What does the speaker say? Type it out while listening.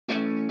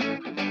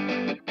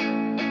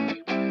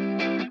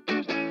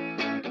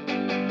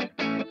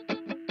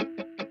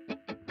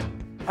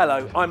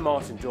Hello, I'm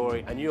Martin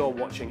Dorey and you're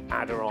watching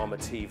Adorama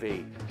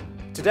TV.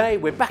 Today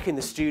we're back in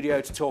the studio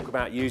to talk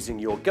about using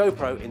your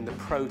GoPro in the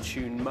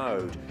Protune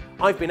mode.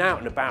 I've been out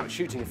and about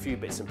shooting a few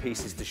bits and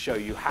pieces to show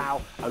you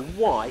how and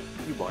why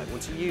you might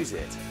want to use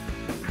it.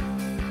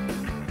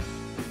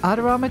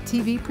 Adorama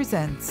TV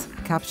presents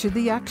Capture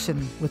the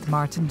Action with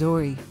Martin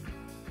Dorey.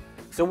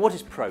 So what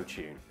is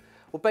Protune?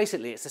 Well,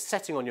 basically it's a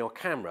setting on your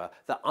camera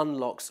that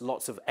unlocks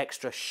lots of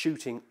extra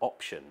shooting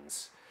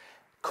options.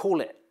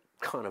 Call it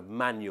kind of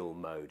manual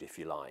mode if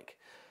you like.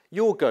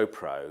 Your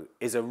GoPro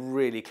is a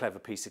really clever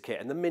piece of kit,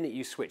 and the minute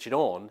you switch it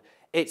on,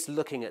 it's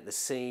looking at the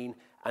scene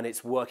and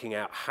it's working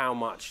out how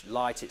much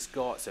light it's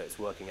got, so it's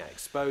working out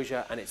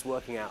exposure and it's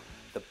working out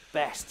the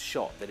best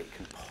shot that it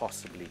can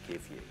possibly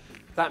give you.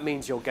 That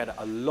means you'll get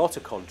a lot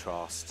of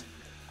contrast,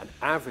 an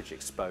average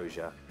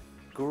exposure,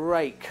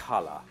 great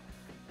colour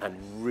and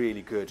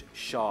really good,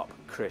 sharp,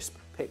 crisp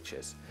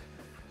pictures.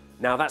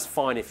 Now that's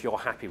fine if you're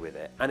happy with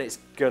it and it's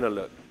gonna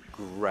look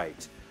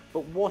great.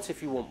 But what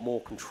if you want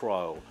more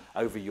control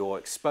over your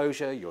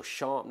exposure, your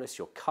sharpness,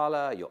 your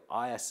color, your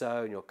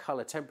ISO and your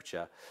color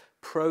temperature?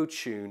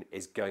 Protune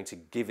is going to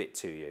give it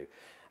to you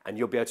and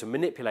you'll be able to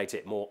manipulate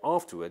it more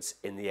afterwards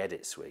in the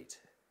edit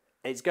suite.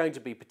 It's going to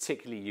be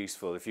particularly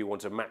useful if you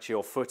want to match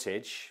your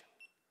footage,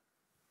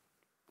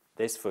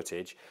 this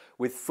footage,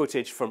 with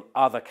footage from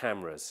other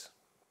cameras,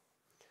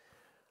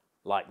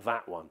 like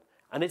that one.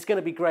 And it's going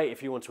to be great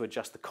if you want to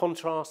adjust the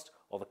contrast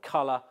or the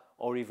color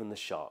or even the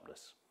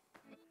sharpness.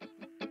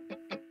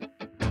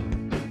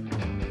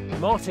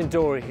 Martin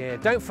Dorey here.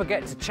 Don't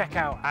forget to check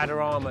out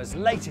Adorama's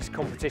latest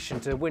competition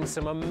to win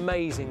some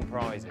amazing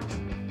prizes.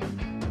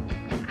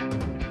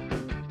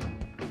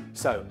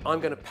 So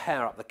I'm going to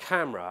pair up the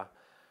camera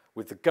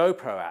with the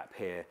GoPro app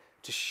here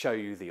to show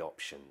you the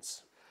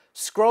options.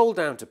 Scroll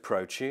down to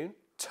Protune,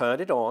 turn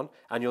it on,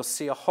 and you'll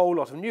see a whole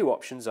lot of new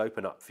options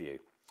open up for you.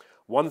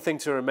 One thing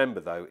to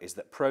remember though is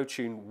that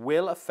Protune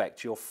will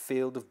affect your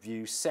field of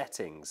view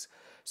settings.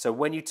 So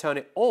when you turn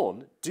it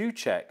on, do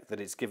check that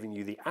it's giving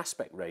you the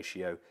aspect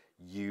ratio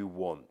you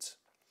want.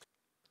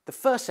 The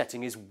first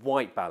setting is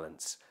white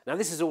balance. Now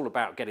this is all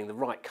about getting the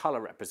right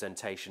color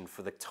representation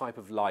for the type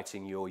of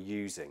lighting you're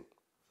using.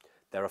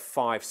 There are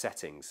 5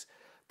 settings.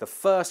 The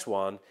first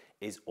one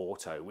is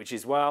auto, which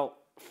is, well,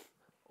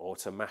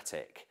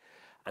 automatic.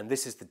 And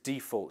this is the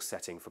default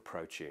setting for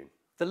Protune.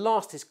 The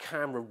last is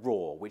camera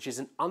raw, which is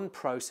an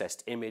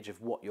unprocessed image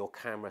of what your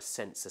camera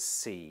sensor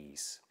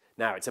sees.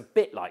 Now it's a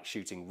bit like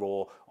shooting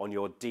raw on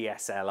your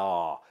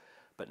DSLR,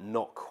 but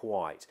not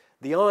quite.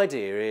 The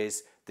idea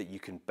is that you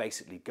can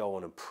basically go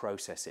on and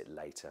process it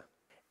later.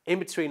 In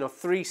between are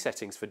 3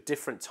 settings for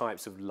different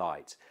types of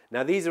light.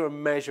 Now these are a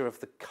measure of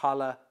the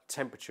color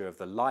temperature of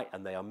the light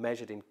and they are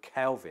measured in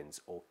kelvins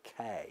or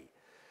K.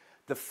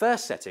 The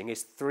first setting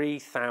is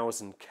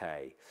 3000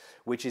 K,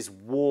 which is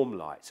warm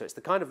light. So it's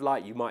the kind of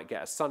light you might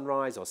get at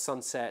sunrise or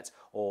sunset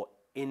or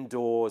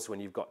indoors when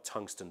you've got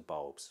tungsten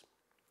bulbs.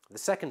 The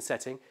second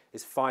setting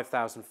is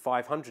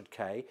 5500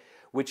 K,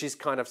 which is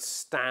kind of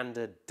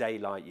standard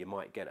daylight you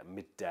might get at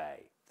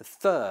midday. The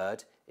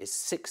third is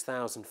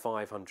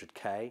 6500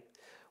 K,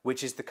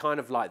 which is the kind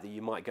of light that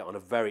you might get on a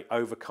very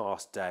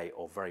overcast day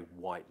or very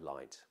white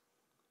light.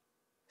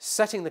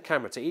 Setting the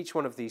camera to each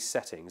one of these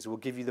settings will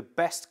give you the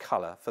best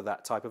color for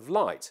that type of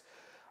light.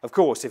 Of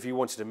course, if you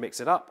wanted to mix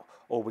it up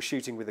or were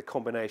shooting with a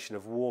combination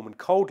of warm and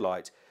cold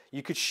light,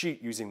 you could shoot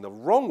using the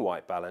wrong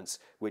white balance,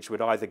 which would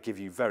either give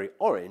you very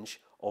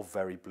orange or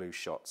very blue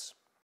shots.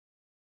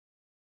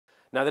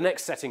 Now the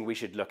next setting we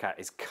should look at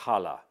is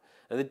color.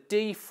 Now the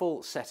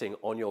default setting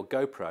on your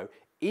GoPro,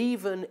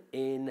 even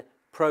in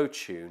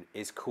Protune,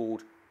 is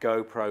called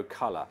GoPro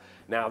Color.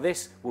 Now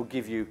this will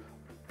give you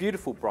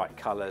beautiful bright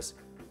colors,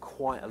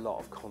 quite a lot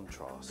of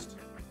contrast.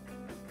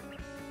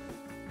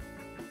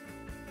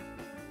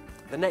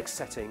 The next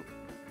setting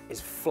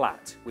is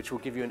flat, which will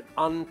give you an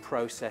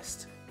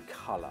unprocessed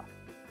color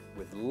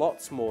with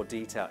lots more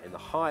detail in the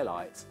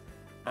highlights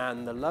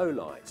and the low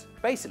light.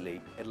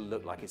 Basically, it'll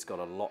look like it's got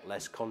a lot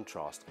less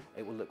contrast.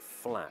 It will look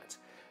flat.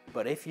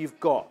 But if you've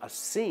got a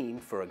scene,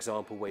 for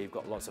example, where you've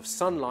got lots of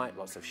sunlight,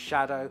 lots of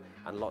shadow,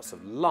 and lots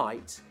of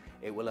light,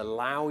 it will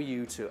allow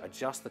you to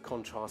adjust the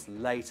contrast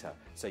later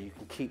so you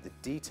can keep the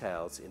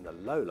details in the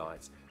low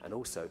lights and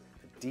also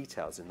the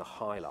details in the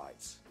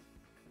highlights.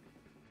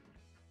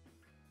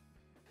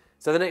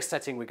 So the next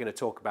setting we're going to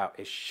talk about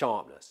is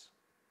sharpness.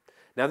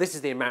 Now this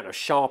is the amount of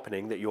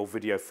sharpening that your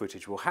video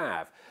footage will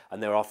have,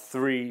 and there are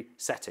 3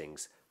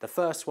 settings. The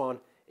first one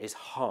is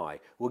high.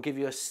 We'll give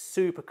you a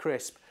super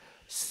crisp,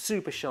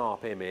 super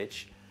sharp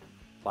image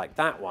like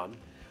that one,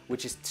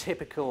 which is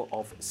typical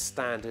of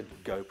standard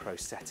GoPro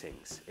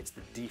settings. It's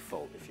the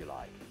default, if you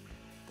like.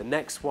 The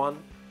next one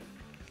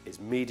is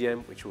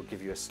medium, which will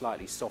give you a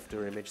slightly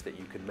softer image that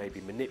you can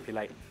maybe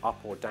manipulate up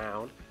or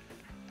down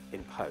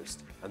in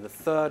post. And the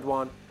third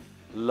one,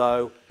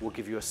 low, will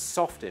give you a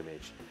soft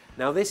image.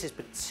 Now this is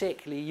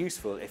particularly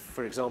useful if,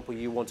 for example,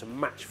 you want to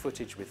match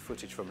footage with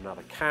footage from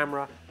another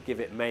camera, give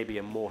it maybe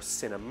a more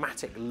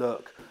cinematic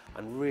look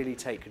and really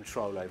take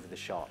control over the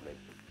sharpening.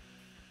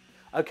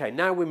 Okay,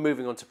 now we're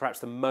moving on to perhaps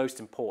the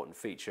most important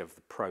feature of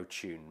the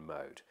Protune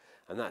mode,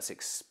 and that's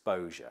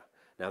exposure.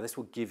 Now this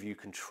will give you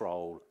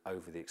control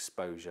over the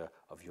exposure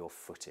of your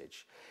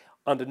footage.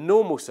 Under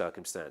normal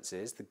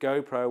circumstances, the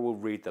GoPro will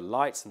read the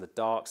lights and the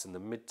darks and the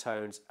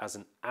midtones as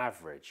an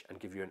average and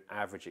give you an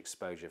average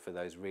exposure for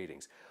those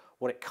readings.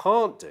 What it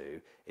can't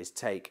do is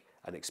take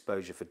an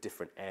exposure for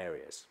different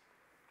areas.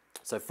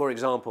 So for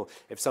example,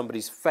 if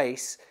somebody's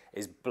face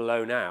is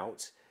blown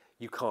out,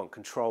 you can't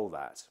control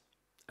that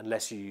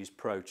unless you use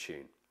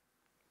Protune.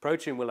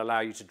 Protune will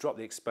allow you to drop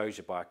the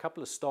exposure by a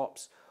couple of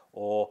stops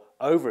or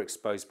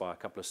overexpose by a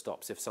couple of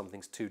stops if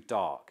something's too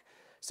dark.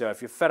 So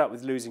if you're fed up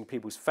with losing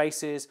people's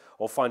faces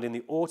or finding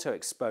the auto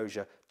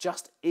exposure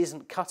just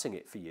isn't cutting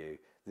it for you,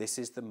 this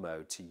is the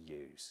mode to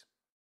use.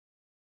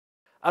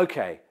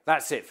 Okay,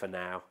 that's it for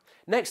now.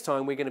 Next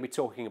time we're going to be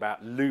talking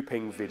about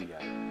looping video.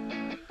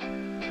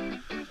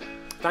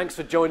 Thanks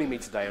for joining me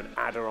today on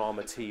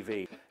Adorama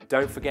TV.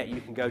 Don't forget you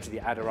can go to the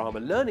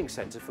Adorama Learning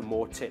Centre for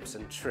more tips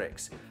and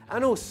tricks.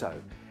 And also,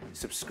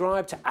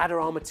 subscribe to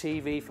Adorama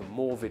TV for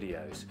more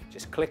videos.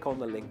 Just click on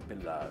the link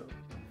below.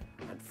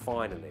 And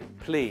finally,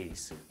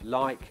 please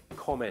like,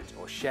 comment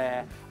or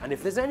share. And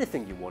if there's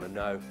anything you want to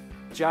know,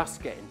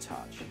 just get in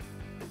touch.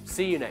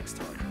 See you next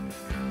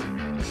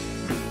time.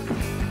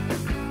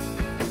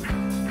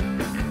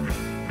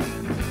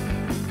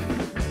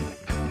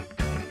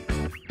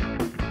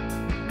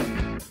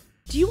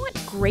 Do you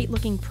want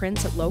great-looking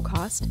prints at low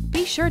cost?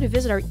 Be sure to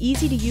visit our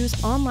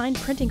easy-to-use online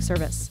printing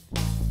service.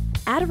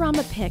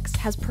 Adorama Pix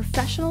has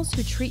professionals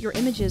who treat your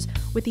images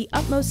with the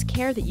utmost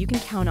care that you can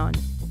count on.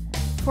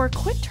 For a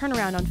quick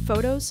turnaround on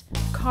photos,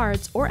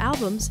 cards, or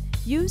albums,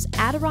 use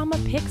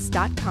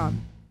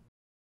AdoramaPix.com.